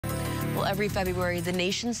Well, every February, the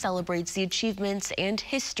nation celebrates the achievements and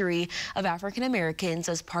history of African Americans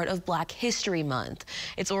as part of Black History Month.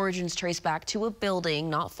 Its origins trace back to a building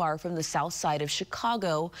not far from the south side of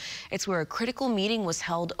Chicago. It's where a critical meeting was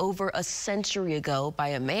held over a century ago by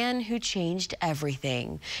a man who changed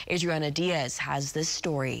everything. Adriana Diaz has this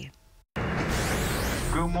story.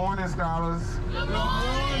 Good morning, scholars. Good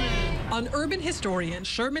morning. On urban historian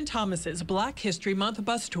Sherman Thomas's Black History Month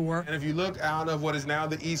bus tour. And if you look out of what is now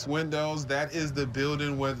the east windows, that is the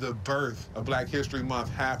building where the birth of Black History Month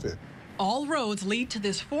happened. All roads lead to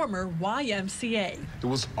this former YMCA. It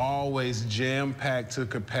was always jam-packed to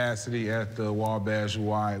capacity at the Wabash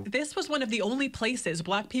Y. This was one of the only places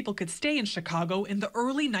Black people could stay in Chicago in the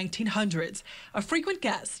early 1900s. A frequent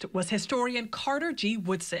guest was historian Carter G.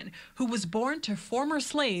 Woodson, who was born to former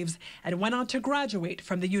slaves and went on to graduate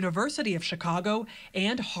from the University of Chicago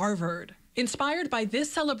and Harvard. Inspired by this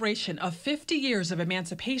celebration of 50 years of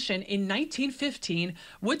emancipation in 1915,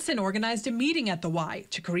 Woodson organized a meeting at the Y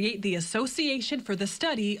to create the Association for the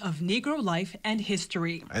Study of Negro Life and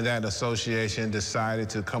History. And that association decided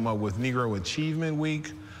to come up with Negro Achievement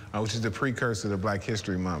Week, which is the precursor to Black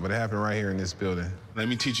History Month, but it happened right here in this building. Let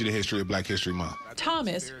me teach you the history of Black History Month.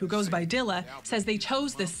 Thomas, who goes by Dilla, says they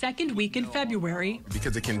chose the second week in February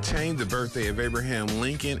because it contained the birthday of Abraham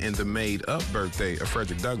Lincoln and the made-up birthday of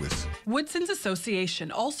Frederick Douglass. Woodson's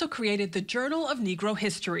association also created the Journal of Negro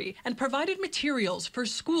History and provided materials for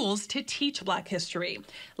schools to teach Black history,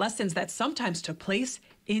 lessons that sometimes took place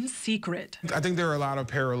in secret. I think there are a lot of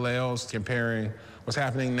parallels comparing what's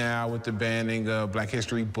happening now with the banning of Black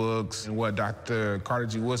history books and what Dr. Carter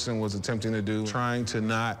G. Woodson was attempting to do, trying to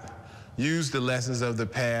not use the lessons of the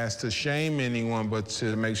past to shame anyone, but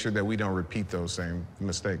to make sure that we don't repeat those same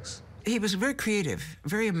mistakes. He was a very creative,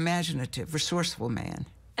 very imaginative, resourceful man.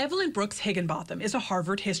 Evelyn Brooks Higginbotham is a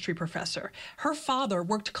Harvard history professor. Her father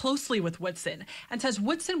worked closely with Woodson and says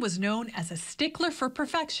Woodson was known as a stickler for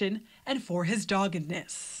perfection and for his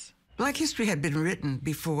doggedness. Black history had been written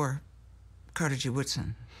before Carter G.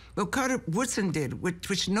 Woodson. What Carter Woodson did,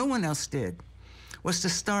 which no one else did, was to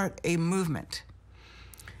start a movement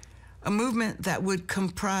that would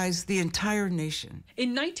comprise the entire nation. In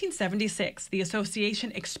 1976, the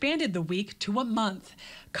association expanded the week to a month.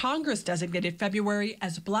 Congress designated February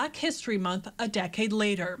as Black History Month a decade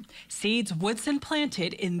later. Seeds Woodson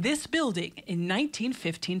planted in this building in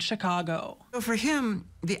 1915 Chicago. So for him,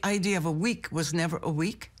 the idea of a week was never a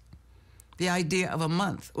week. The idea of a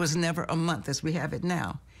month was never a month as we have it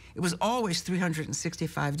now. It was always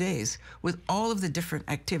 365 days with all of the different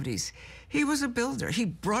activities. He was a builder. He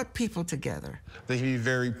brought people together. I think he'd be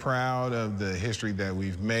very proud of the history that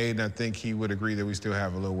we've made, and I think he would agree that we still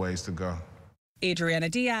have a little ways to go. Adriana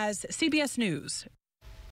Diaz, CBS News.